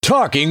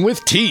Talking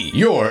with T,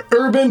 your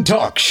urban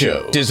talk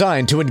show,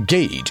 designed to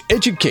engage,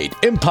 educate,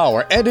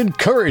 empower, and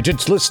encourage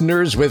its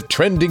listeners with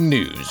trending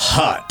news,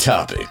 hot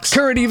topics,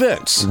 current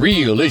events,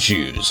 real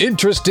issues,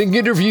 interesting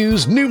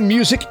interviews, new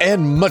music,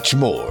 and much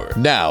more.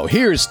 Now,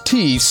 here's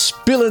T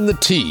spilling the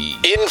tea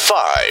in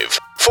 5,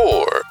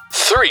 4,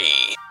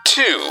 3,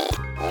 2,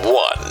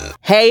 1.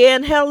 Hey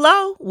and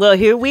hello. Well,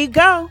 here we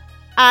go.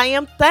 I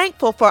am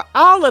thankful for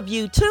all of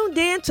you tuned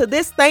in to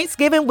this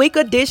Thanksgiving week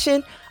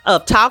edition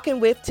of Talking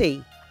with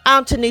T.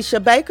 I'm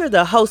Tanisha Baker,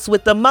 the host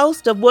with the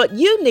most of what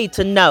you need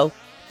to know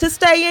to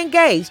stay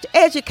engaged,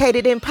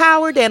 educated,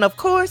 empowered, and of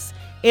course,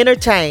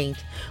 entertained.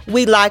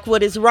 We like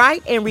what is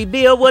right and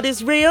reveal what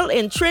is real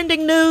in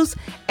trending news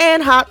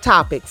and hot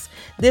topics.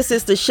 This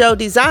is the show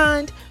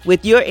designed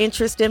with your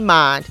interest in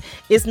mind.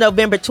 It's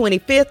November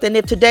 25th, and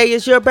if today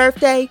is your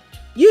birthday,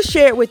 you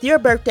share it with your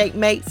birthday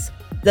mates,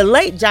 the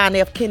late John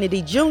F.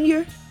 Kennedy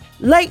Jr.,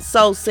 late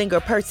soul singer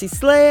Percy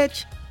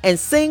Sledge, and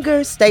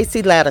singer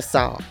Stacey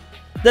Lattisaw.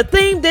 The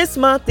theme this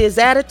month is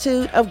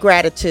Attitude of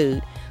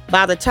Gratitude.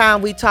 By the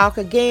time we talk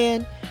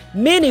again,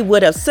 many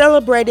would have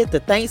celebrated the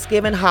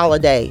Thanksgiving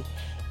holiday.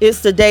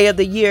 It's the day of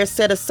the year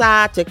set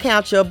aside to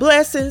count your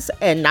blessings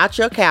and not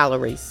your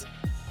calories.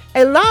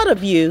 A lot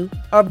of you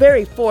are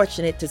very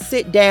fortunate to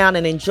sit down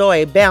and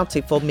enjoy a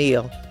bountiful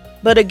meal.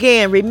 But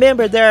again,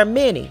 remember there are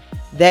many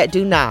that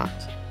do not.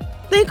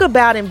 Think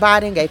about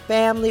inviting a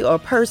family or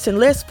person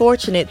less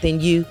fortunate than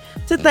you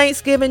to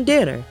Thanksgiving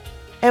dinner.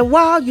 And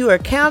while you are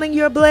counting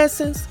your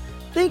blessings,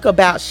 think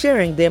about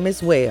sharing them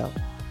as well.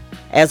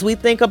 As we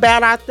think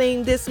about our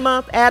theme this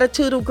month,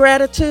 Attitude of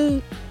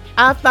Gratitude,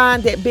 I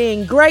find that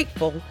being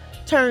grateful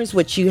turns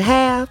what you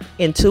have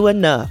into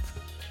enough.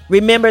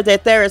 Remember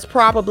that there is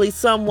probably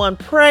someone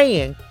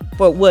praying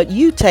for what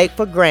you take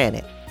for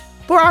granted.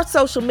 For our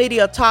social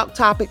media talk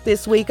topic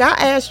this week, I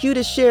asked you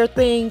to share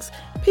things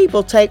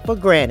people take for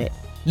granted.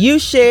 You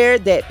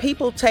shared that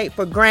people take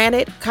for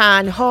granted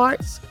kind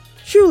hearts,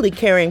 truly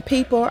caring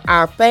people,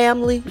 our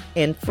family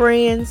and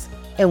friends,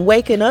 and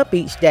waking up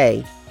each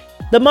day.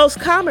 The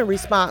most common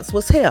response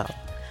was health.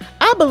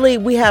 I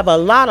believe we have a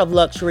lot of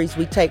luxuries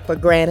we take for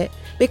granted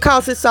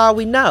because it's all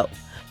we know.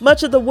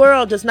 Much of the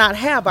world does not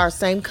have our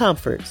same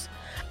comforts.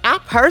 I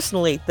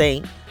personally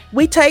think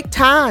we take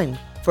time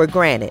for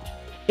granted.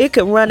 It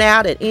could run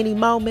out at any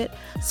moment,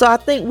 so I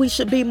think we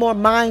should be more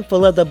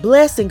mindful of the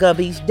blessing of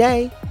each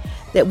day,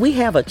 that we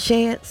have a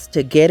chance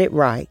to get it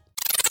right.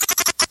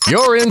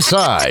 You're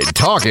inside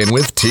Talking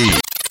with T.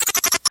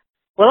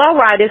 Well, all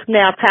right, it's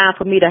now time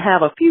for me to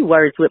have a few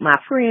words with my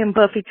friend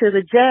Buffy to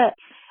the Jack.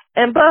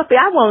 And Buffy,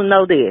 I want to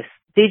know this.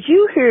 Did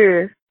you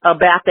hear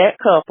about that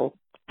couple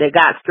that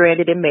got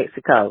stranded in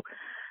Mexico?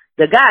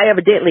 The guy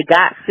evidently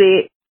got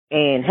sick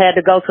and had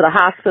to go to the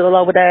hospital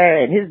over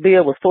there, and his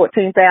bill was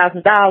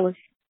 $14,000.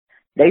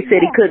 They said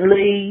he couldn't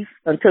leave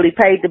until he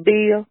paid the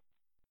bill.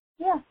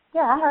 Yeah,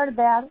 I heard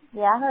about it.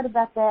 Yeah, I heard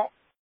about that.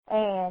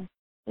 And,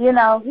 you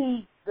know,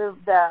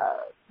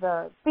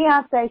 the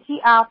fiance, they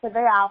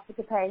offered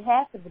to pay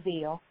half of the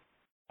bill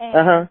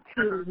and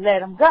to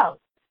let him go.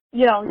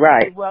 You know,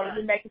 right. Said, well,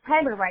 we make a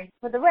payment arrangement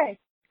for the rest.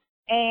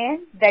 And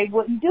they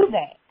wouldn't do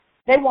that.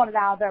 They wanted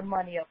all their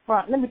money up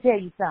front. Let me tell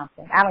you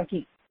something. I'm going to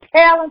keep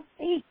telling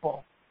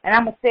people, and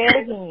I'm going to say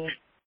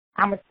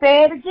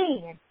it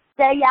again.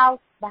 Stay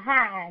y'all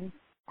behind.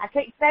 I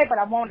can't say, but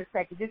I want to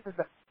say, because this is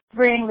a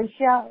friendly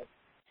show.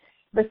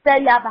 But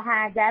stay y'all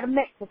behind out of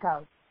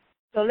Mexico.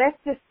 So let's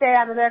just stay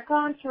out of their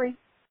country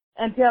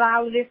until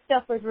all of this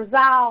stuff is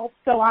resolved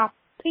so our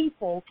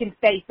people can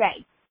stay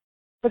safe.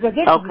 Because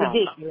this is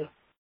ridiculous.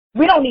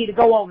 We don't need to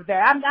go over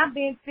there. I'm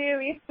being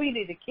serious. We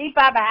need to keep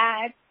our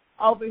behind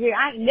over here.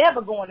 I ain't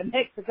never going to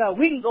Mexico.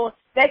 We can go.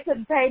 They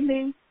couldn't pay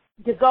me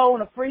to go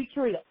on a free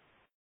trip.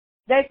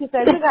 They could say,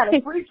 we got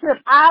a free trip,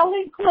 all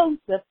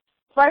inclusive.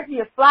 First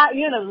you fly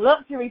in a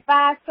luxury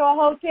 5-star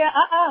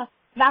hotel.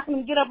 Not going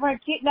to get up here and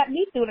kidnap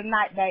me through the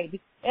night,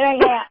 baby. It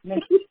ain't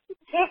happening.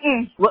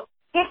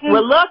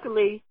 Well,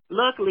 luckily,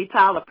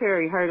 Tyler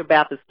Perry heard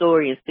about the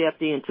story and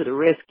stepped in to the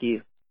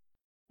rescue.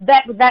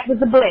 That was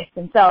a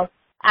blessing. So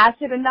I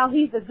should have known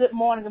he's a Good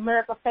Morning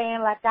America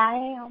fan like I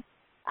am.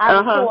 I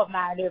record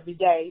mine every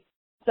day,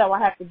 so I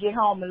have to get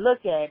home and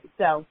look at it.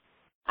 So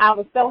I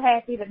was so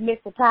happy that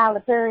Mr. Tyler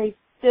Perry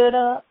stood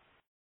up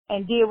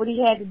and did what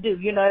he had to do.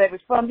 You know, that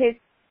was from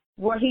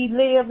where he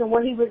lives and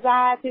where he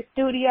resides, his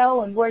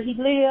studio and where he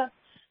lives.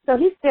 So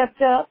he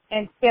stepped up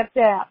and stepped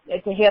out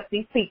to help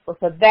these people.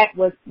 So that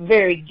was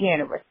very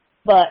generous.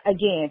 But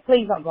again,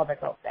 please don't go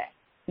back over that.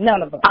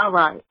 None of us. All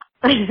right.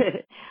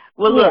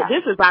 Well, look,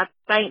 this is our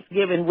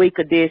Thanksgiving week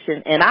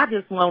edition, and I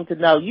just want to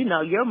know, you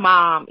know, your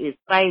mom is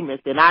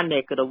famous in our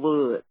neck of the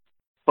woods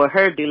for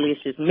her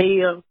delicious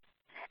meals.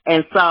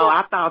 And so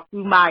I thought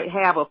you might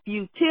have a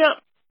few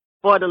tips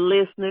for the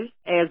listeners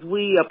as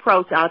we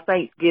approach our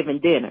Thanksgiving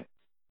dinner.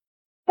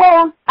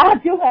 Well, I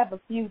do have a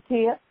few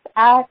tips.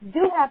 I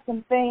do have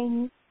some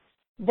things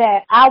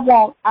that I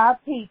want our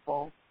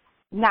people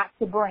not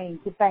to bring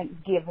to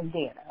Thanksgiving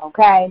dinner,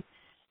 okay?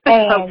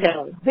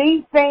 And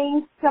these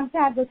things,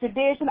 sometimes the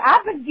tradition,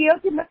 I've been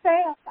guilty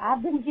myself.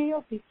 I've been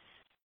guilty.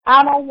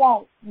 I don't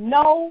want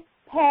no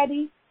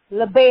Patty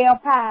LaBelle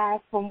pies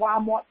from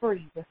Walmart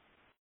freezer.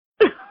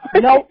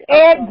 No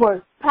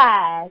Edwards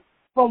pies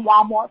from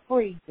Walmart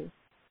freezer.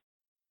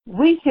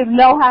 We should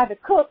know how to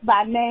cook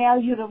by now.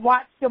 You done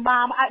watched your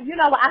mama. I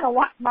done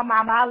watched my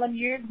mama all them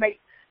years make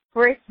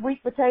fresh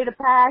sweet potato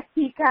pies,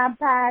 pecan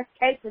pies,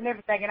 cakes, and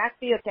everything, and I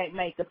still can't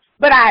make them.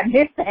 But I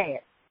admit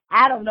that.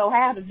 I don't know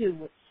how to do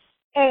it.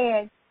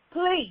 And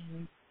please,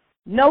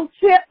 no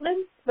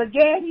chitlins,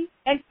 spaghetti,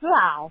 and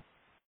slaw.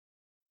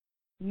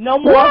 No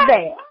more of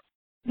that.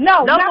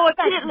 No more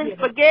chitlins,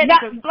 spaghetti,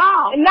 and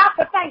slaw. Not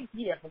for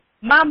Thanksgiving.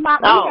 My mama,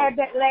 we had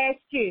that last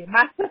year.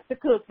 My sister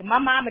cooked it. My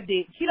mama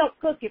did. She don't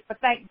cook it for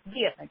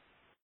Thanksgiving.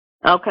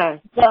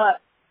 Okay.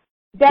 But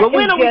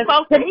when are we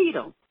supposed to eat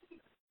them?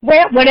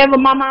 Well, whenever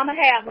my mama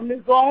has them,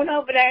 just go on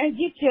over there and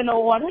get you an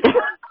order.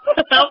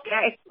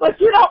 Okay. But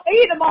you don't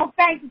eat them on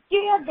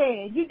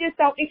Thanksgiving. You just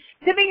don't eat.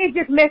 To me, it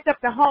just messed up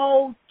the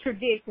whole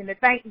tradition, the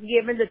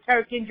Thanksgiving, the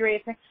turkey and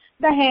dressing,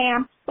 the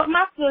ham. But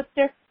my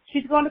sister,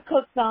 she's going to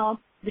cook some,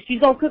 but she's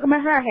going to cook them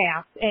at her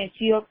house, and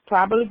she'll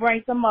probably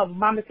bring some of them.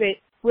 Mama said,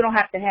 we don't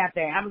have to have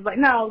that. I was like,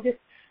 no, just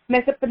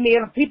mess up the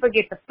meal, and people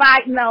get to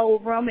fighting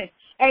over them, and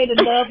ain't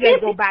enough. They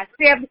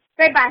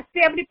buy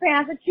 70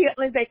 pounds of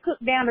chitlins. They cook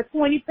down to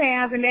 20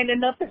 pounds, and then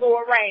enough to go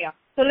around.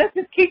 So let's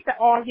just keep the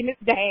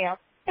arguments down.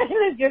 Let's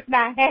just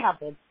not have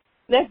them.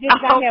 Let's just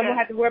not have. We don't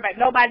have to worry about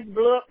nobody's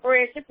blood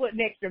pressure,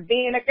 putting extra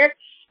vinegar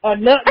or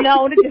nothing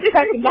on it, just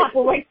cut and knock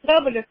away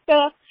some of the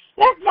stuff.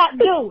 Let's not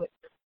do it.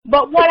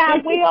 But what I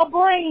will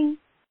bring,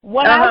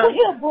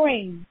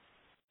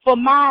 for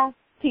my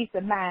peace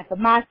of mind, for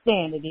my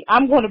sanity,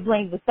 I'm going to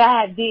bring the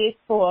side dish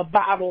for a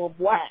bottle of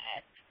wine.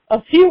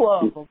 A few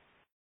of them.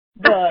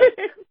 But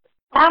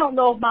I don't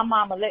know if my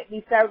mama let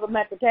me serve them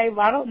at the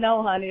table. I don't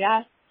know, honey.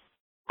 I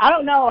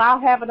don't know.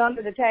 I'll have it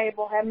under the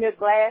table, have me a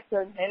glass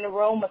or in the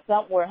room or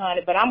somewhere,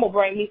 honey. But I'm going to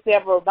bring me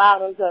several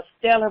bottles of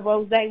Stella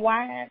Rosé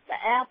wine, the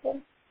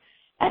apple,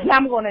 and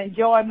I'm going to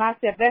enjoy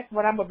myself. That's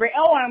what I'm going to bring.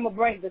 Oh, I'm going to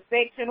bring the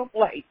sectional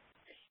plate.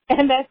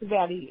 And that's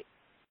about it.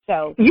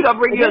 So you going to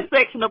bring you a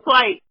sectional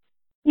plate?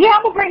 Yeah,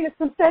 I'm going to bring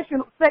some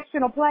sectional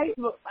plates.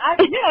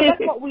 That's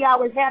what we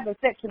always have, the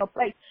sectional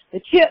plates. The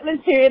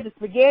chitlins here, the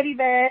spaghetti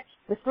there,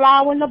 the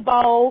slaw in the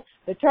bowl,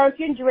 the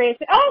turkey and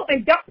dressing. Oh,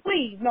 and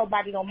please,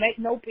 nobody don't make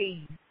no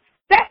peas.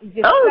 That's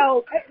just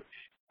so,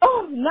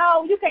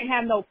 no, you can't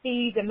have no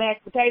peas and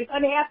mashed potatoes.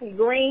 Honey, have some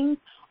greens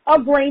or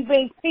green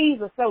beans. Peas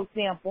are so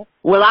simple.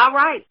 Well, all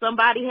right.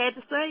 Somebody had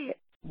to say it.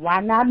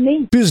 Why not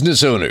me?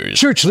 Business owners,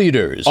 church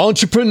leaders,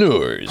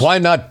 entrepreneurs. Why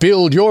not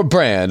build your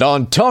brand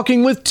on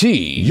Talking with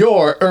T,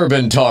 your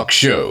urban talk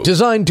show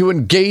designed to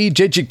engage,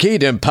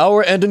 educate,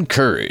 empower, and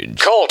encourage.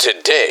 Call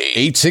today,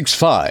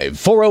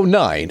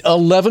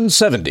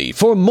 865-409-1170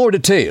 for more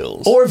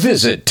details, or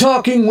visit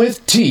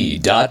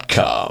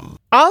talkingwitht.com.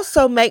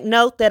 Also, make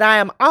note that I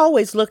am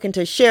always looking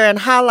to share and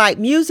highlight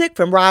music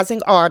from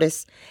rising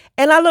artists,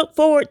 and I look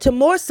forward to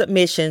more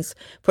submissions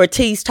for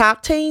T's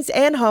Top Teens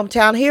and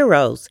Hometown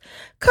Heroes.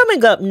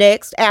 Coming up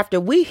next, after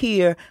we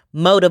hear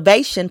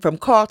Motivation from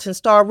Carlton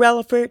Star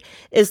Relaford,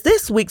 is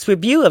this week's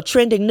review of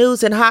trending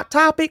news and hot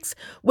topics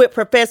with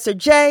Professor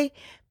J,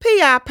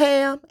 P.I.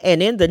 Pam,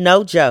 and In the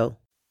Know Joe.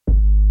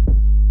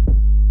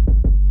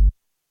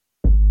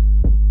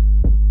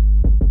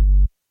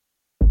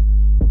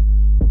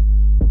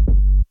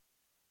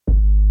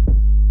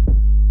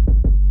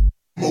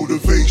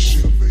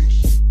 Motivation.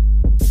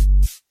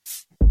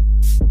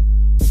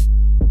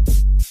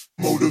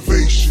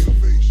 Motivation.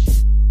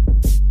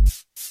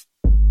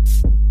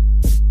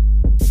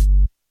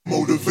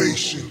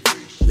 Motivation.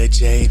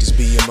 Let your haters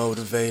be your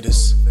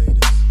motivators.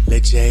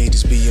 Let your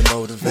haters be your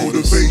motivators.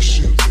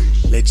 Motivation.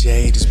 Let your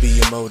haters be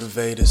your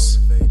motivators.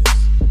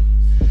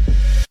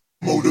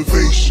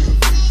 Motivation.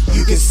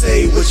 You can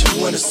say what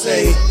you wanna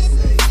say.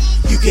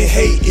 You can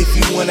hate if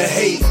you wanna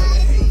hate.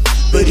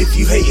 But if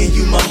you hating,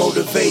 you my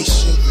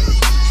motivation.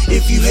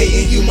 If you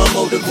hating, you my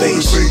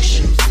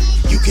motivation.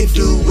 You can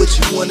do what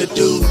you wanna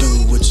do,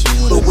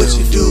 but what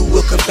you do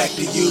will come back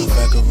to you.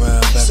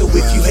 So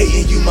if you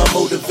hating, you my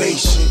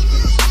motivation.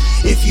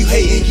 If you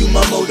hating, you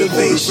my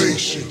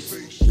motivation.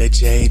 Let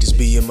your haters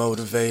be your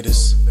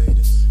motivators.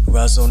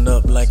 Rise on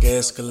up like an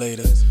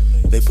escalator.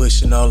 They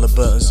pushing all the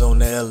buttons on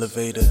the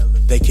elevator.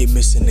 They keep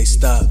missing, they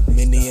stop.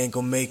 Many ain't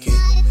gon' make it.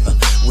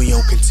 We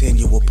on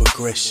continual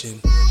progression.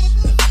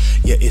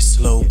 Yeah, it's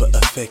slow but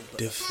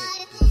effective.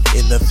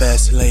 In the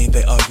fast lane,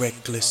 they are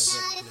reckless.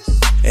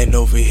 And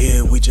over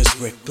here, we just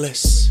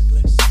reckless.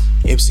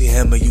 MC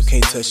Hammer, you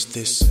can't touch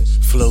this.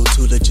 Flow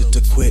too legit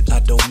to quit,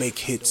 I don't make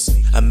hits.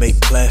 I make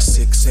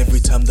classics every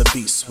time the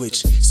beat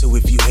switch. So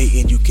if you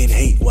hating, you can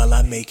hate while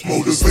I make hits.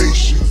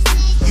 Motivation.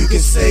 You can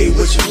say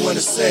what you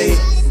wanna say.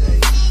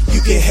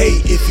 You can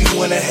hate if you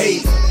wanna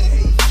hate.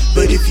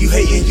 But if you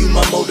hating, you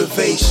my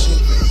motivation.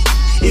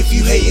 If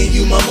you hating,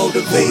 you my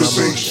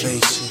motivation.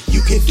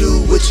 You can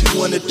do what you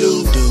wanna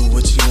do, but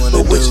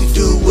what you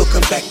do will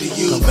come back to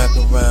you.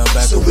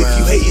 So if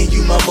you hating,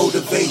 you my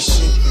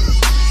motivation.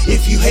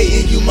 If you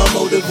hating, you my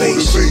motivation.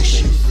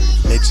 Motivation.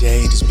 Let your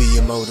haters be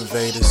your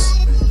motivators.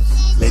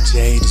 Let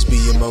your haters be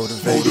your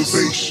motivators.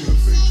 Motivation.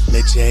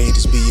 Let your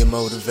haters be your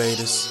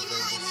motivators.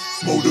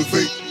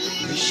 Motivate.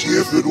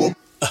 Shift one.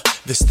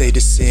 The state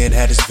of sin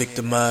had us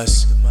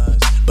victimized,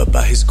 but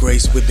by his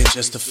grace we've been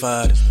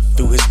justified.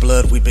 Through his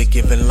blood we've been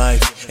given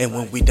life, and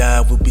when we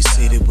die we'll be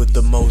seated with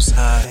the Most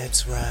High.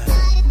 That's right.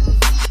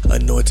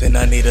 Anointing,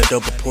 I need a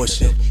double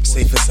portion.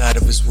 Safe inside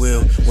of his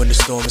will when the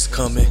storm is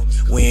coming.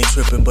 We ain't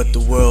tripping but the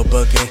world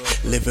bugging.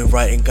 Living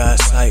right in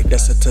God's sight,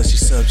 that's a touchy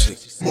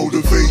subject.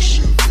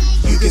 Motivation.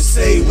 You can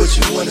say what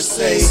you wanna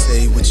say.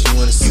 Say what you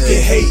wanna say. You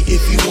can hate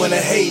if you wanna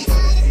hate,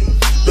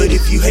 but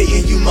if you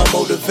hating, you my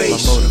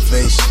motivation. My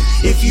motivation.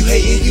 If you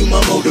hating, you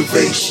my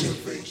motivation.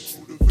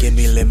 Give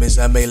me lemons,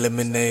 I make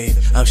lemonade.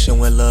 I'm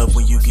showing love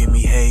when you give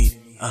me hate.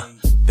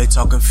 They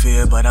talking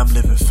fear, but I'm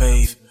living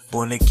faith.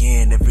 Born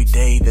again every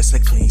day, that's a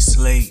clean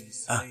slate.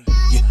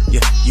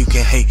 You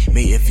can hate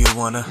me if you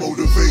wanna.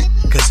 Motivate.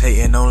 Cause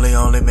hating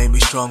only made me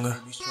stronger.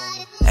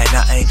 And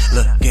I ain't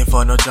looking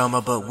for no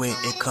drama, but when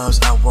it comes,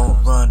 I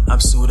won't run. I'm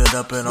suited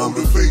up in armor.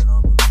 Motivate.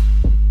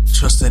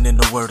 Trusting in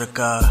the word of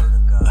God.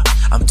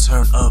 I'm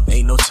turned up,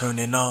 ain't no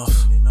turning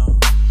off.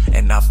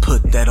 And I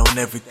put that on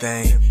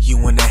everything. You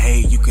wanna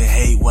hate, you can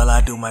hate while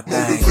I do my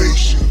thing.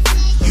 Motivation.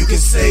 You can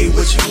say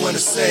what you wanna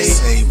say.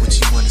 Say what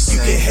you wanna say. You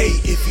can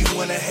hate if you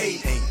wanna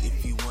hate. Hate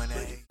if you wanna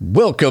hate.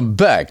 Welcome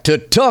back to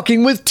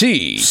Talking with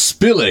T,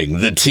 spilling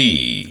the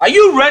tea. Are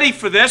you ready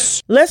for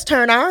this? Let's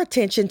turn our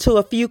attention to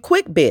a few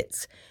quick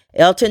bits.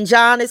 Elton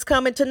John is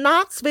coming to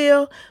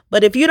Knoxville,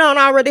 but if you don't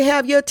already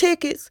have your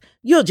tickets,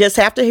 you'll just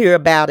have to hear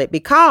about it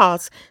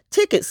because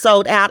tickets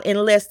sold out in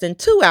less than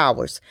 2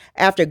 hours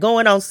after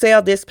going on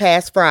sale this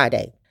past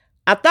Friday.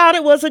 I thought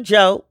it was a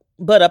joke,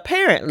 but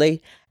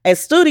apparently a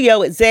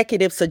studio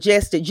executive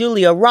suggested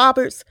Julia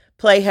Roberts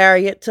play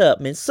Harriet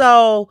Tubman.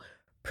 So,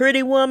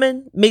 Pretty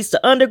Woman meets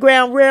the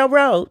Underground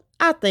Railroad?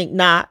 I think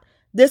not.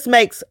 This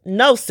makes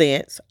no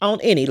sense on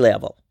any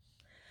level.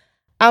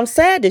 I'm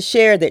sad to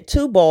share that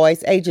 2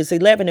 boys, ages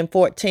 11 and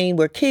 14,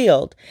 were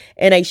killed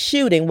in a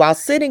shooting while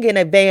sitting in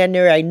a van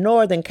near a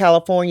Northern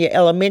California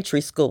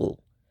elementary school.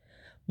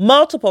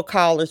 Multiple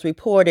callers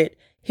reported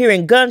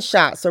hearing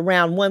gunshots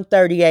around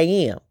 1:30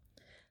 a.m.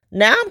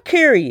 Now I'm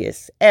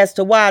curious as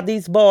to why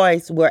these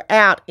boys were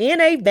out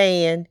in a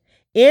van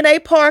in a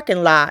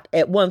parking lot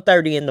at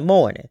 1:30 in the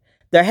morning.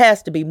 There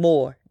has to be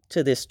more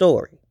to this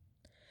story.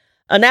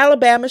 An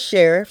Alabama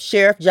sheriff,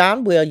 Sheriff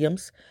John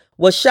Williams,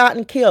 was shot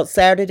and killed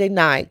Saturday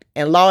night,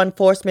 and law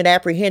enforcement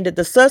apprehended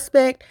the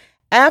suspect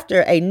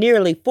after a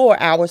nearly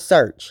 4-hour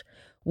search.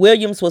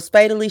 Williams was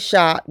fatally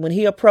shot when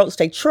he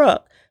approached a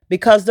truck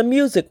because the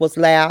music was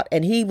loud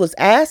and he was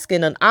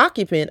asking an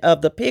occupant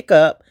of the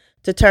pickup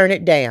to turn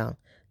it down.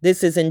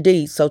 This is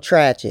indeed so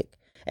tragic.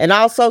 And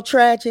also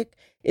tragic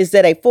is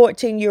that a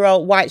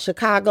 14-year-old white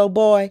Chicago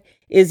boy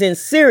is in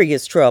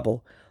serious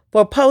trouble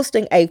for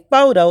posting a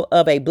photo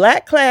of a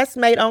black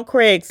classmate on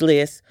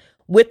Craigslist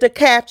with the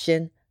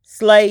caption,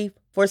 "Slave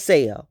for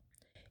sale."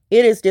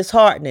 It is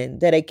disheartening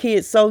that a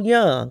kid so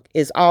young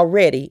is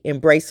already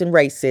embracing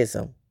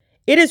racism.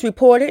 It is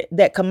reported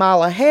that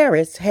Kamala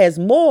Harris has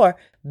more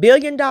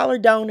billion-dollar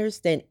donors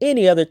than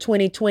any other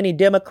 2020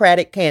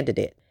 Democratic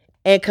candidate.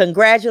 And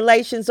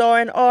congratulations are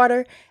in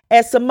order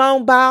as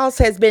Simone Biles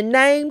has been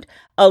named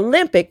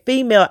Olympic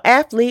Female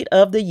Athlete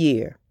of the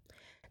Year.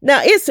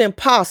 Now, it's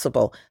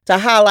impossible to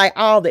highlight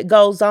all that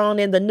goes on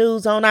in the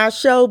news on our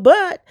show,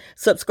 but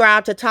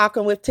subscribe to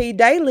Talking with T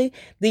Daily,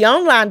 the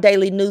online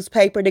daily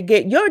newspaper, to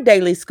get your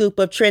daily scoop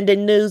of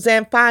trending news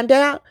and find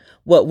out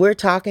what we're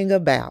talking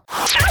about.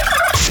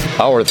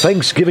 Our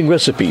Thanksgiving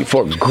recipe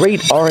for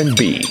great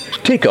R&B.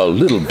 Take a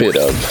little bit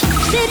of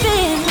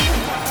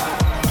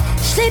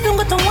sleeping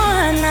with the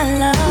one I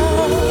love.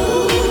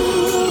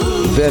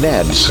 Then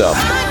add some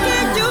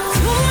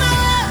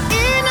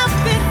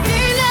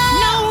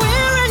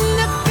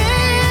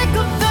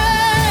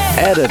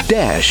add a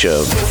dash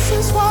of This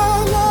is why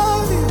I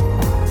love you.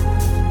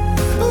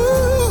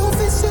 Ooh,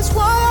 this is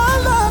why I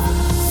love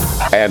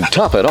you. and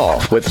top it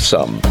off with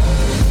some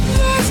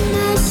There's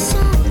no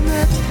song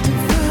that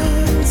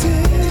defines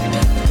it.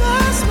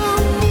 There's no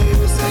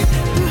music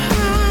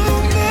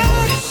behind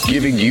it.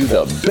 giving you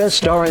the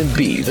best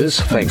R&B this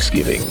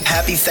Thanksgiving.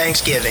 Happy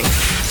Thanksgiving.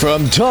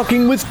 From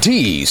Talking with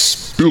T,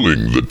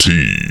 Spilling the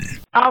tea.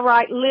 All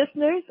right,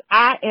 listeners,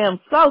 I am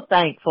so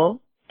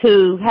thankful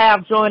to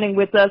have joining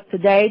with us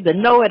today the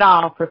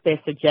know-it-all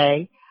Professor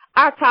J,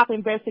 our top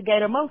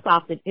investigator, most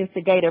often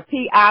instigator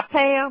P.I.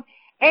 Pam,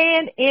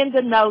 and In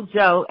the Know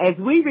Joe as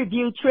we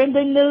review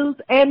trending news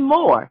and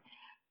more.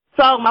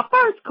 So my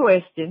first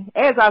question,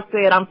 as I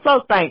said, I'm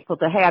so thankful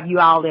to have you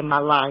all in my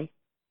life.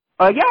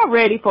 Are y'all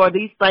ready for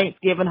these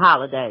Thanksgiving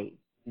holidays?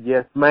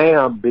 Yes,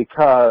 ma'am,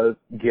 because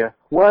guess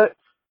what?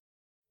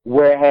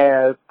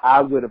 Whereas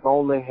I would have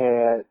only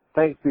had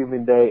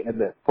Thanksgiving Day and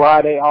then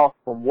Friday off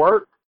from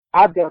work,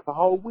 I've got the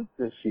whole week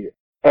this year.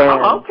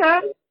 And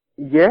Okay.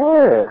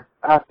 yeah,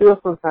 I feel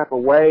some type of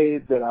way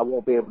that I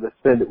won't be able to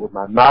spend it with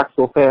my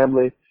Knoxville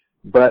family,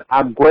 but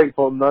I'm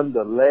grateful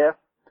nonetheless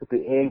to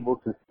be able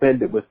to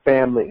spend it with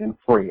family and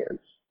friends.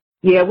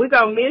 Yeah, we're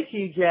going to miss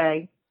you,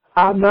 Jay.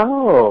 I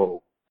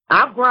know.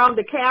 I've grown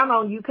to count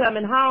on you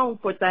coming home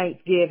for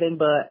Thanksgiving,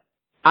 but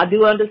I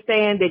do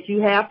understand that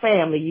you have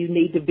family you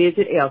need to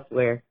visit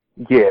elsewhere.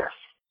 Yes.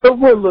 But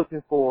we're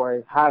looking for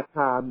a high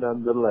time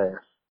nonetheless.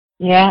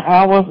 Yeah,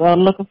 I was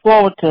looking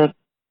forward to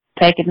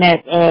taking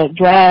that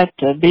drive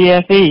to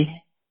BFE.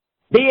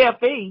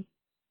 BFE?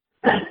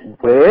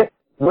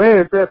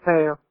 Where is that,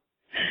 Pam?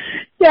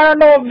 Y'all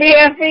know what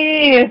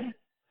BFE is?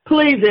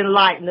 Please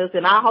enlighten us,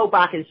 and I hope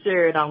I can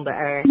share it on the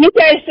air. You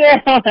can't share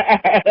it on the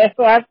air. That's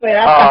what I said.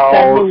 I thought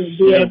that knew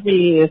what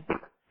BFE is.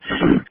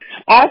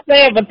 I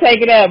said, but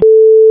take it up.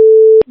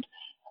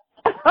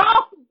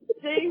 Oh,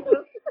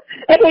 Jesus.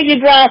 That's when you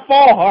drive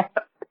far.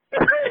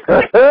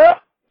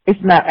 It's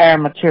not air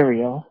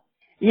material.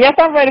 Yes,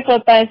 I'm ready for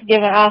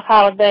Thanksgiving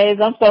holidays.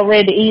 I'm so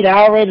ready to eat.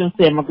 I already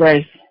said my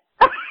grace.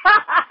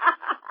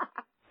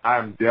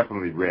 I'm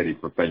definitely ready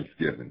for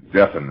Thanksgiving.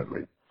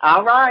 Definitely.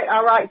 All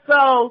right.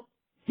 So,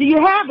 do you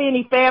have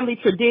any family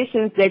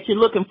traditions that you're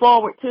looking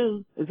forward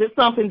to? Is it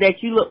something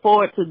that you look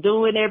forward to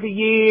doing every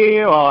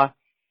year, or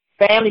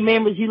family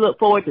members you look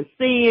forward to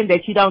seeing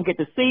that you don't get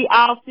to see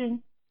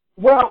often?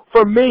 Well,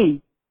 for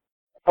me,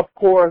 of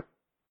course,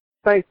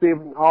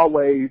 Thanksgiving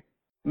always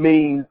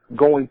means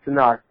going to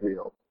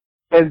Knoxville.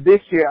 And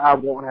this year I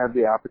won't have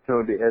the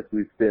opportunity, as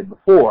we've said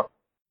before.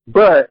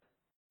 But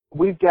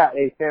we've got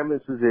a family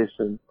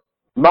tradition.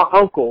 My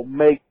uncle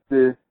makes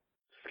this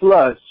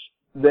slush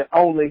that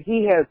only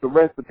he has the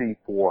recipe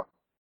for.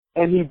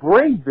 And he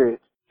brings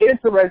it,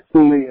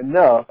 interestingly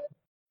enough,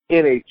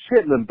 in a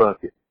chitlin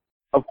bucket.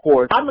 Of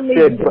course. I'm going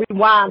to need to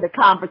rewind the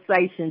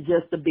conversation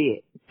just a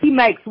bit. He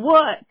makes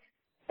what?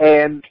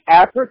 An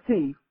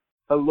aperitif,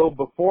 a little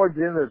before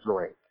dinner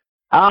drink.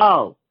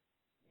 Oh.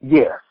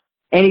 Yes.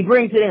 And he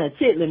brings it in a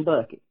chitlin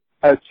bucket.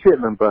 A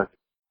chitlin bucket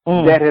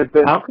that has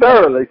been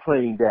thoroughly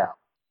cleaned out.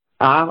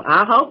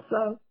 I hope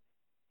so.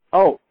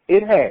 Oh,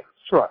 it has,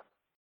 trust.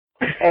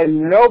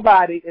 And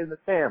nobody in the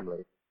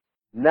family,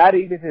 not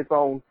even his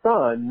own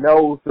son,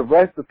 knows the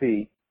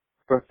recipe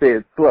for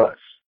said slush.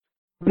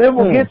 Then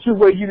we'll get you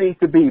where you need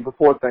to be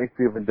before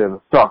Thanksgiving dinner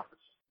starts.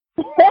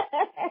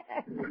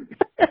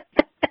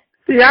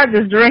 See, I'm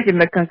just drinking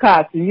the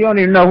concoction. You don't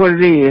even know what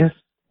it is.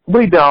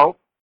 We don't.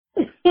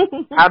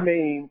 I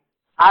mean,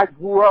 I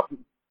grew up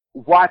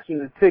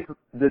watching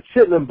the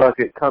chitlin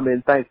bucket come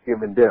in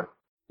Thanksgiving dinner.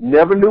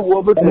 Never knew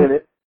what was in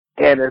it.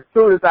 And as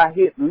soon as I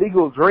hit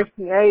legal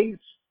drinking age,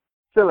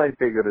 still ain't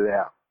figured it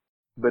out.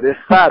 But it's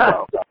fire,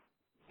 though.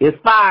 It's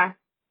fire.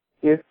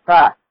 It's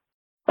fire.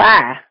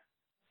 Fire.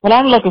 Well,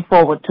 I'm looking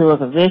forward to it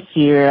because this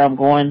year I'm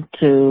going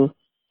to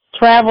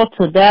travel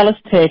to Dallas,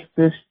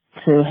 Texas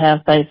to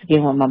have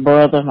Thanksgiving with my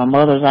brother. My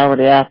mother's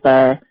already out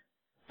there.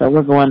 So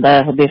we're going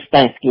there for this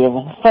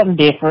Thanksgiving. Something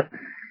different.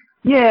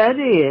 Yeah, it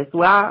is.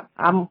 Well,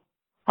 I'm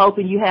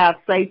hoping you have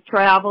safe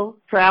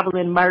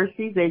traveling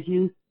mercies as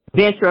you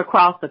venture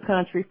across the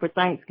country for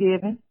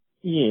Thanksgiving.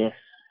 Yes.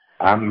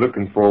 I'm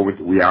looking forward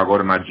to, we all go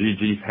to my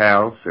Gigi's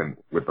house and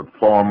with a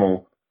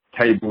formal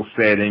table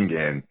setting,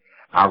 and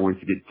I always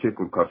get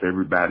tickled because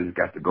everybody's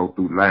got to go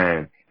through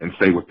line and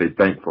say what they're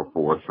thankful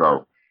for.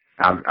 So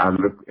I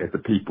look at the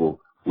people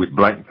with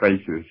blank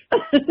faces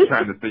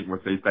trying to think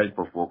what they're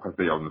thankful for because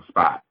they're on the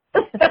spot.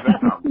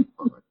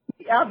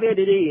 I bet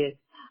it is.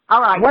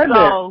 All right,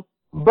 so...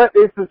 But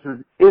it's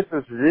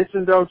a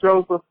tradition, though,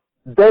 Joseph.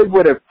 They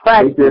would have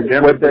practiced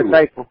what they're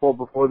thankful for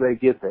before they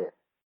get there.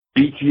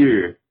 Each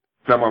year,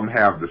 some of them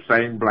have the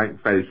same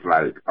blank face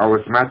like, oh,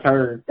 it's my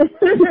turn.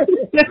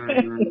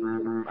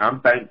 I'm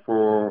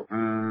thankful.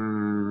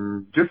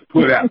 Just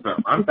put out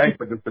something. I'm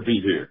thankful just to be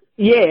here.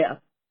 Yeah.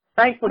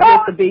 Thankful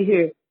just to be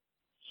here.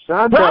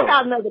 Well, I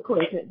got another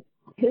question.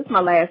 Here's my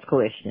last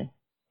question.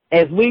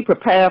 As we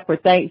prepare for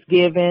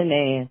Thanksgiving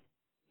and,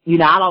 you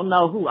know, I don't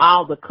know who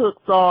all the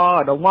cooks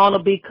are or the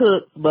wannabe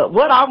cooks, but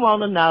what I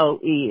want to know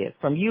is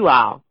from you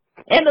all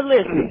and the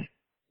listeners,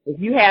 if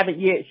you haven't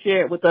yet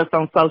shared with us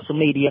on social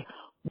media,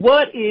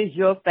 what is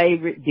your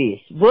favorite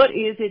dish? What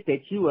is it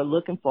that you are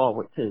looking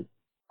forward to?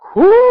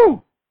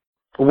 Whew.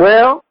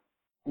 Well,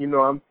 you know,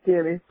 I'm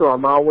skinny, so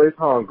I'm always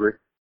hungry.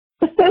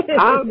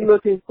 I'm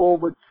looking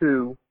forward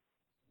to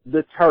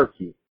the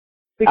turkey.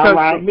 Because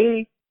for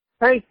me,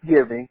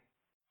 Thanksgiving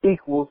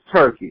equals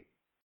turkey.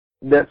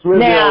 That's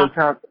really the only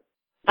time.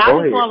 I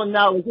just want to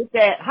know, is it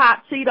that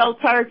hot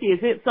Cheeto turkey? Is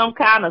it some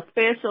kind of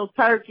special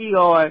turkey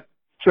or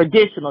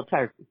traditional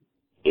turkey?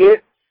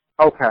 It's,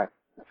 okay.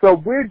 So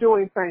we're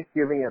doing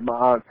Thanksgiving at my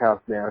aunt's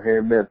house now here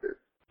in Memphis.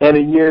 And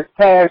in years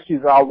past,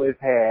 she's always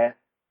had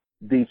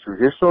the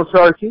traditional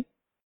turkey,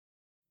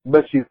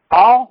 but she's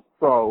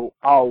also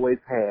always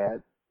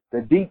had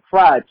the deep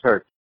fried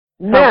turkey.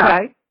 Now,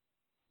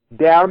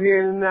 down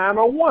here in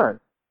 901,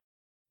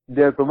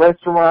 there's a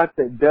restaurant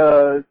that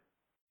does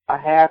a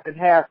half and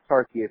half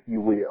turkey, if you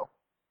will.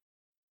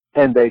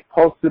 And they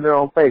posted it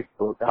on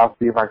Facebook. I'll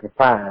see if I can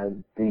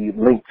find the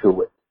link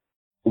to it.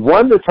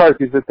 One of the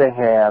turkeys that they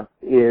have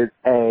is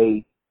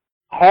a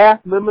half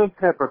lemon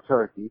pepper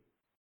turkey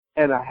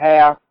and a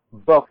half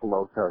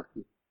buffalo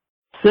turkey.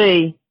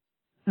 See.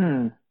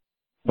 There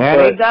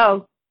they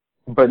go.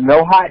 But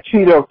no hot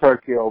Cheeto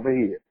turkey over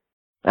here.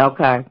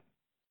 Okay.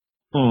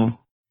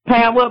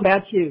 Pam, what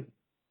about you?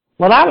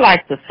 Well, I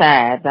like the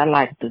sides. I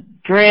like the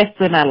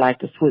dressing. I like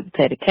the sweet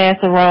potato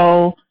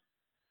casserole.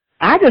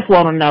 I just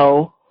want to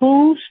know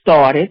who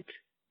started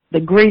the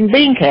green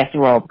bean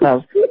casserole,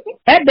 because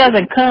that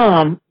doesn't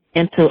come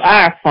into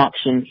our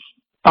functions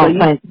on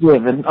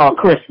Thanksgiving or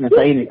Christmas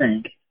or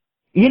anything.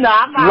 You know,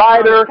 I'm not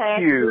Lighter gonna pass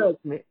hue.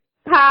 judgment.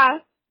 Hi.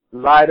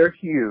 Lighter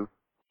hue.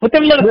 With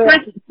them little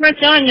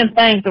French onion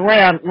things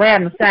around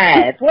the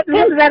sides. What the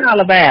hell is that all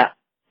about?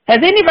 Has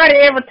anybody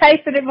ever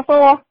tasted it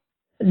before?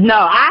 No,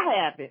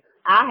 I haven't.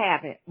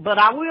 But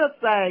I will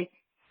say,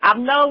 I've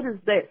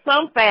noticed that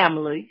some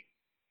families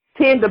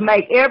tend to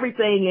make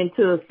everything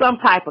into some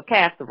type of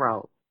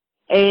casserole.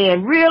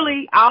 And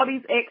really, all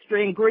these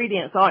extra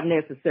ingredients aren't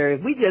necessary.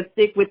 If we just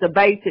stick with the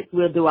basics,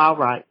 we'll do all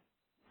right.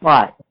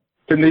 Right.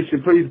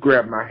 Tanisha, please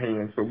grab my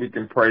hand so we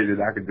can pray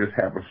that I could just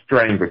have a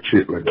string of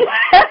chitlins.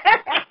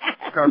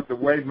 Because the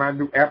way my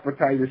new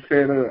appetite is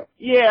set up,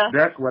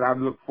 that's what I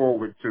look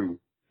forward to,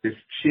 is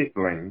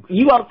chitlins.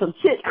 You want some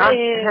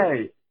chitlins?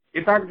 Hey,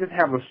 if I could just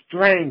have a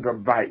string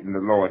of biting, the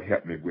Lord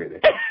help me with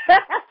it.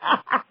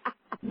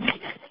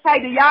 Hey,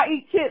 do y'all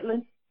eat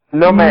chitlins?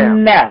 No,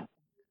 ma'am. No.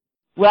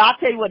 Well, I'll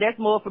tell you what, that's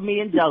more for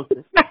me and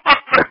Joseph.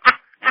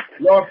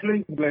 Lord,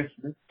 please bless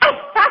me.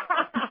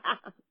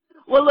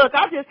 Well, look,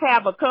 I just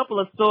have a couple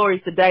of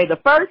stories today. The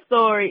first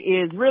story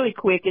is really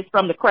quick. It's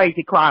from the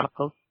Crazy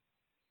Chronicles.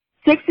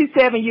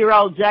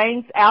 67-year-old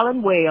James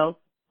Allen Wells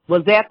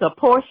was at the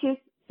Portia's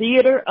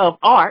Theater of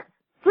Art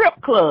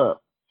strip club,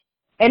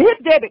 and his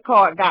debit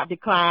card got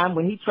declined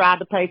when he tried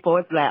to pay for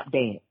his lap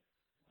dance.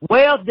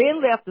 Wells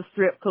then left the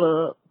strip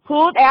club,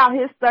 pulled out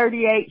his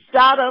 .38,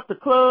 shot up the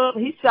club.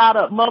 He shot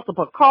up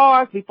multiple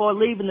cars before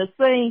leaving the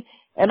scene.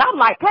 And I'm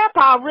like,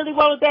 Papa really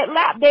wanted that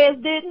lap dance,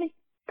 didn't he?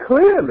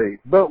 Clearly.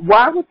 But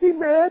why was he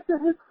mad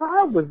that his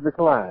car was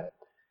declined?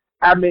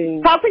 I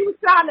mean... Because he was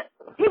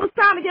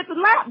trying to get the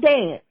lap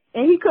dance,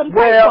 and he couldn't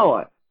pay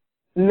for it.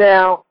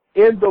 Now,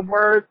 in the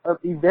words of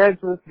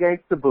Evangelist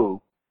Gangsta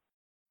Boo,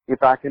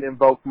 if I can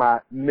invoke my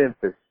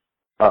Memphis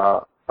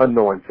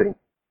anointing,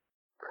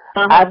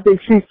 I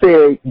think she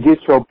said,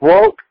 get your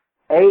broke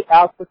A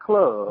out the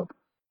club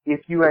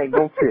if you ain't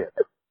gonna tip.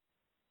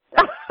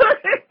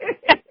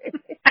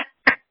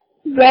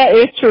 That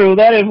is true.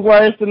 That is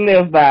words to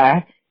live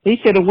by. He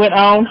should have went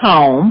on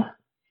home.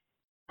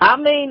 I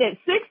mean, at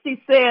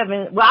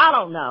 67, well, I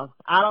don't know.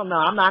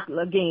 I'm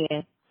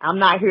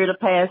not here to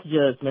pass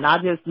judgment. I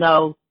just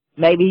know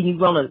maybe you're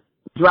going to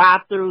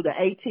drive through the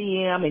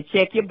ATM and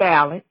check your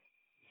balance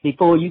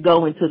before you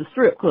go into the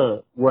strip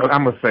club. Well,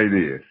 I'm going to say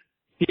this.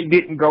 He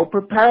didn't go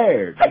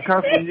prepared,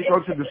 because when you go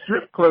to the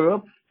strip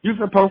club, you're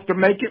supposed to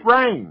make it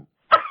rain.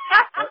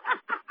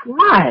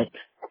 Right.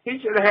 He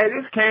should have had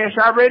his cash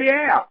already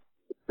out.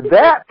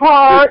 That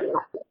part.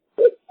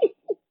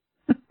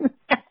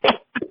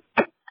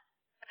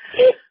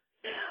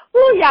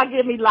 Ooh, y'all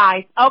give me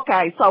life.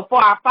 Okay, so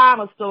for our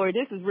final story,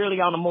 this is really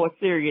on a more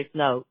serious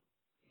note.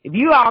 If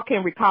you all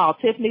can recall,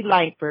 Tiffany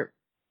Langford,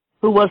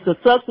 who was the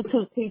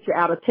substitute teacher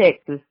out of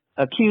Texas,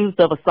 accused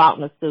of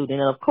assaulting a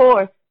student. And of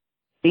course,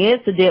 the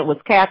incident was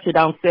captured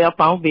on cell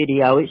phone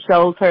video. It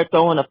shows her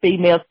throwing a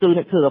female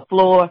student to the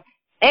floor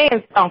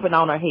and stomping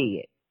on her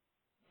head.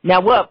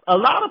 Now, what a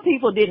lot of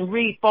people didn't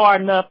read far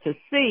enough to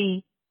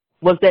see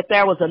was that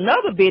there was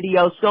another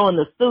video showing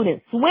the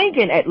student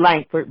swinging at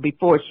Langford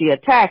before she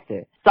attacked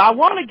her. So I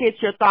want to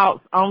get your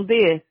thoughts on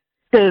this,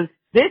 because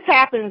this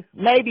happens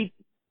maybe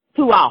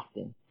too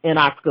often in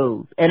our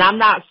schools, and I'm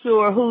not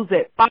sure who's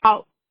at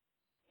fault.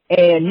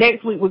 And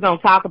next week we're going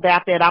to talk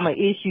about that. I'm going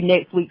to issue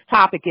next week's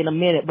topic in a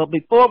minute. But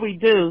before we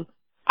do,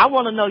 I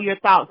want to know your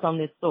thoughts on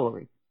this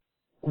story.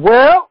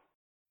 Well,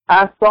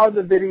 I saw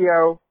the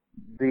video,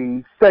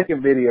 the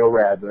second video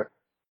rather,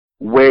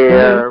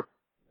 where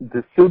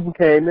the student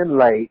came in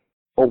late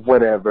or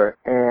whatever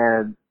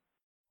and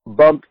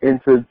bumped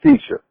into the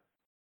teacher.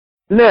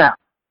 Now,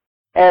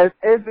 as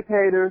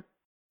educators,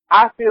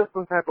 I feel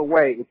some type of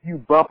way if you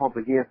bump up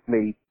against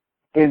me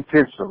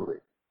intentionally.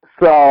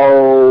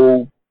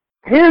 So,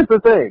 here's the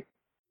thing.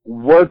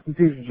 Was the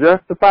teacher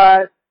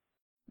justified?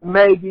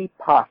 Maybe,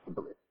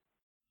 possibly.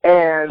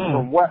 And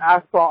from what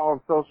I saw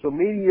on social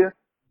media,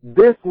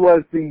 this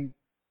was the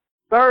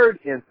third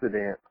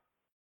incident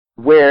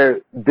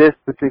where this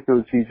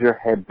particular teacher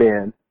had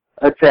been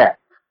attacked.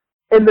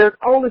 And there's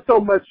only so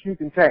much you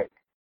can take.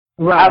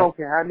 Right. I don't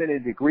care how many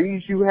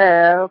degrees you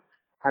have,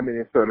 how many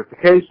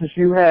certifications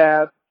you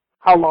have,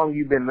 how long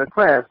you've been in the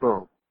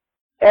classroom.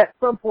 At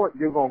some point,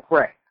 you're going to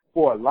crack.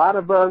 For a lot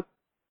of us,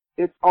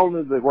 it's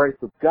only the grace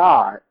of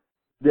God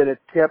that has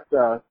kept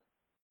us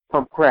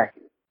from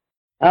cracking.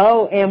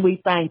 Oh, and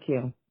we thank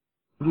Him.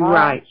 You're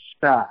right.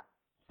 Stop.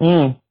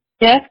 Yeah,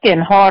 it's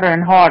getting harder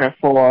and harder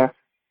for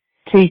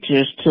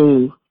teachers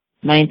to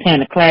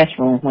maintain a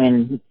classroom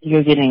when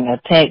you're getting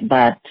attacked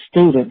by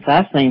students.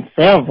 I've seen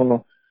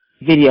several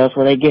videos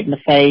where they get in the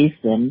face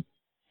and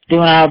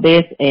doing all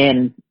this,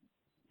 and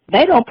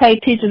They don't pay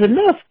teachers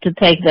enough to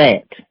take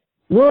that.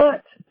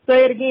 What?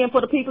 Say it again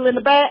for the people in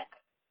the back.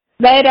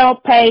 They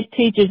don't pay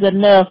teachers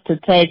enough to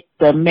take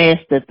the mess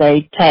that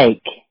they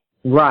take.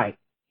 Right.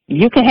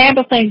 You can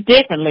handle things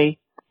differently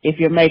if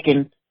you're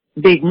making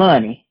big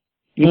money.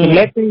 You can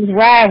let things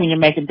ride when you're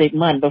making big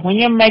money. But when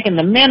you're making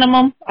the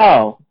minimum,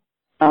 I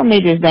don't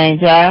need this dang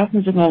job.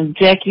 I'm just going to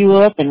jack you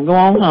up and go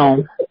on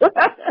home.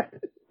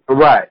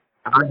 Right.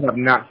 I have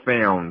not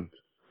found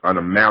an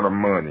amount of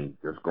money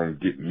that's going to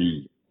get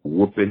me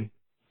whooping,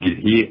 get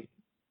hit,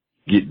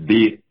 get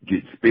bit,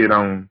 get spit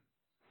on.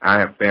 I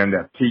have found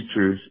that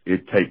teachers,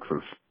 it takes a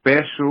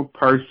special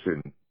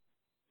person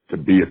to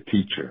be a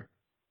teacher.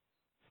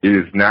 It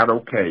is not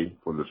okay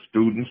for the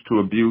students to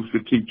abuse the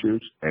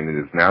teachers, and it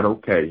is not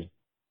okay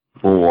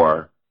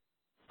for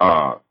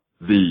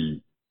the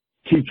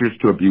teachers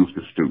to abuse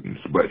the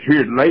students. But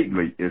here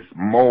lately, it's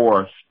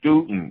more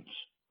students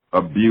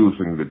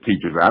abusing the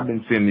teachers. I've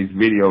been seeing these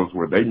videos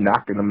where they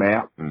knocking them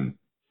out and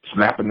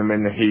slapping them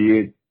in the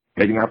head,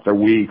 taking off their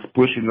wigs,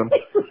 pushing them,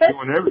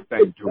 doing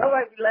everything to them.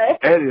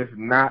 That is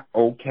not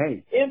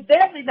okay. It's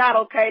definitely not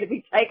okay to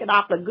be taking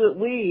off a good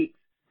wig.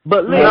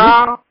 But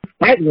look,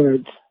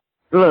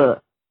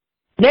 look,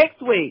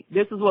 next week,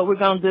 this is what we're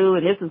going to do,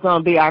 and this is going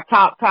to be our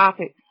top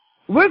topic.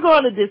 We're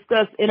going to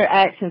discuss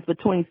interactions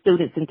between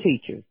students and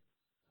teachers.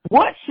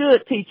 What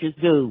should teachers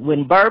do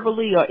when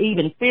verbally or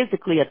even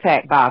physically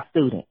attacked by a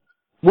student?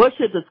 What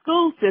should the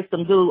school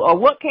system do, or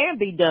what can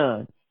be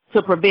done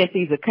to prevent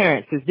these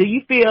occurrences? Do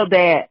you feel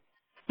that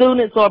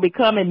students are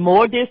becoming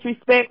more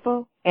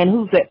disrespectful, and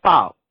who's at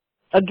fault?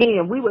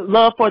 Again, we would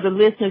love for the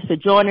listeners to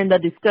join in the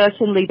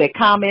discussion, leave a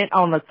comment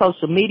on the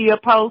social media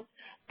post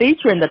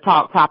featuring the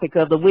talk topic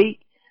of the week,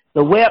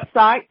 the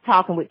website,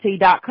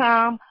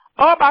 talkingwitht.com,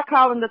 or by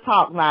calling the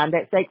talk line.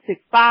 That's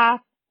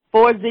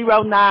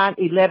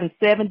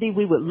 865-409-1170.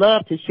 We would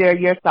love to share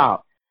your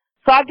thoughts.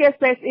 So I guess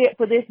that's it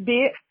for this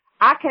bit.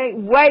 I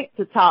can't wait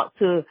to talk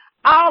to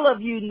all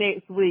of you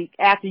next week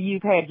after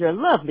you've had your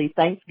lovely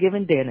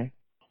Thanksgiving dinner.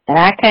 And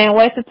I can't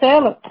wait to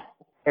tell it.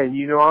 And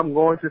you know I'm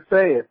going to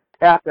say it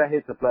after I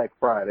hit the Black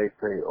Friday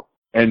sale.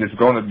 And it's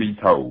going to be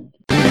told.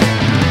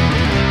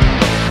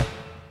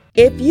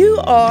 If you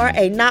are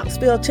a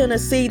Knoxville,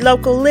 Tennessee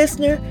local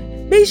listener,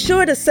 be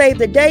sure to save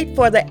the date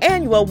for the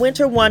annual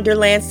Winter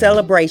Wonderland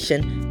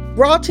celebration,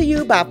 brought to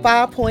you by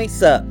 5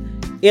 Points Up.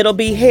 It'll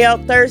be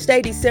held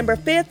Thursday, December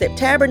 5th at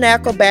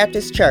Tabernacle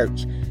Baptist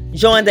Church.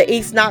 Join the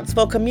East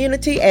Knoxville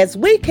community as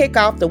we kick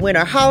off the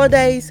winter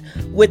holidays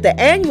with the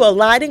annual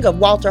lighting of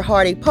Walter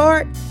Hardy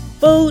Park,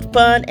 food,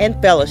 fun, and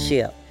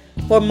fellowship.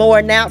 For more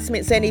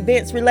announcements and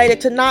events related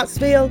to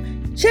Knoxville,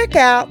 check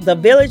out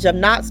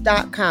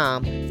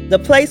thevillageofknox.com, the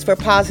place for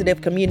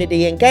positive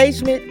community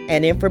engagement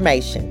and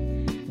information.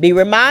 Be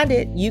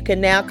reminded, you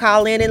can now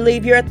call in and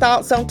leave your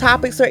thoughts on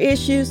topics or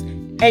issues,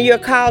 and your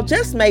call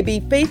just may be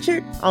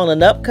featured on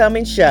an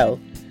upcoming show.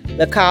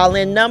 The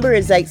call-in number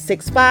is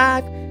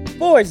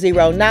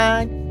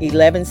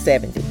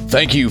 865-409-1170.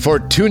 Thank you for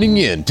tuning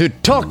in to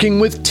Talking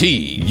with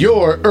T,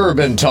 your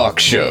urban talk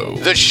show.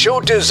 The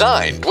show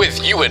designed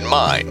with you in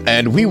mind.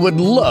 And we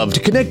would love to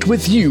connect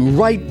with you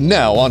right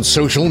now on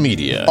social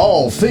media.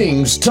 All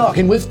things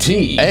Talking with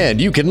T.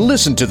 And you can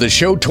listen to the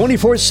show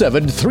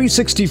 24/7,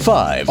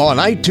 365 on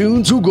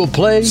iTunes, Google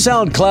Play,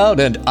 SoundCloud,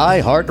 and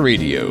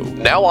iHeartRadio.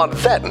 Now on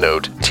that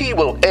note, T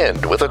will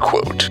end with a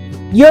quote.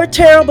 Your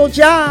terrible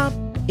job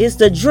is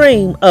the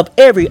dream of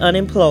every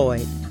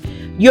unemployed.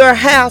 Your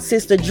house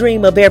is the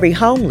dream of every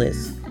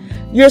homeless.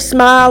 Your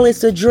smile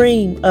is the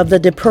dream of the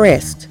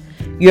depressed.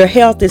 Your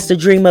health is the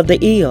dream of the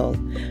ill.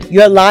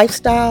 Your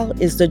lifestyle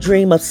is the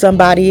dream of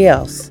somebody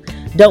else.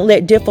 Don't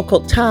let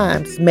difficult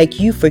times make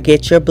you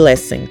forget your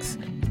blessings.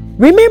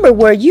 Remember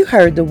where you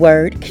heard the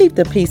word. Keep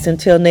the peace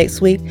until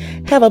next week.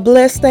 Have a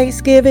blessed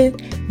Thanksgiving.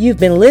 You've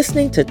been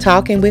listening to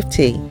Talking with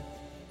T.